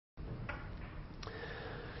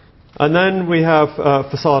And then we have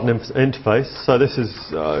facade and interface. So this is,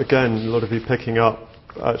 again, a lot of you picking up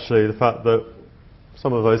actually the fact that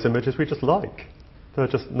some of those images we just like. They're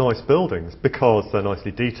just nice buildings because they're nicely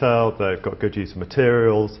detailed, they've got good use of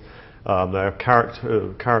materials, they're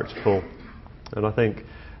characterful. And I think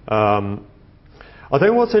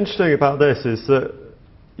what's interesting about this is that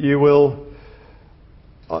you will,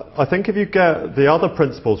 I think if you get the other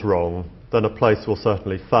principles wrong, then a place will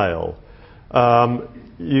certainly fail.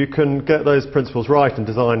 You can get those principles right and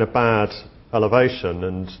design a bad elevation,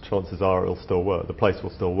 and chances are it'll still work, the place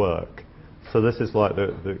will still work. So this is like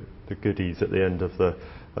the goodies at the end of the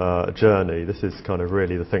journey. This is kind of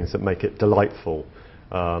really the things that make it delightful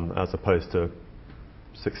as opposed to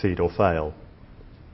succeed or fail.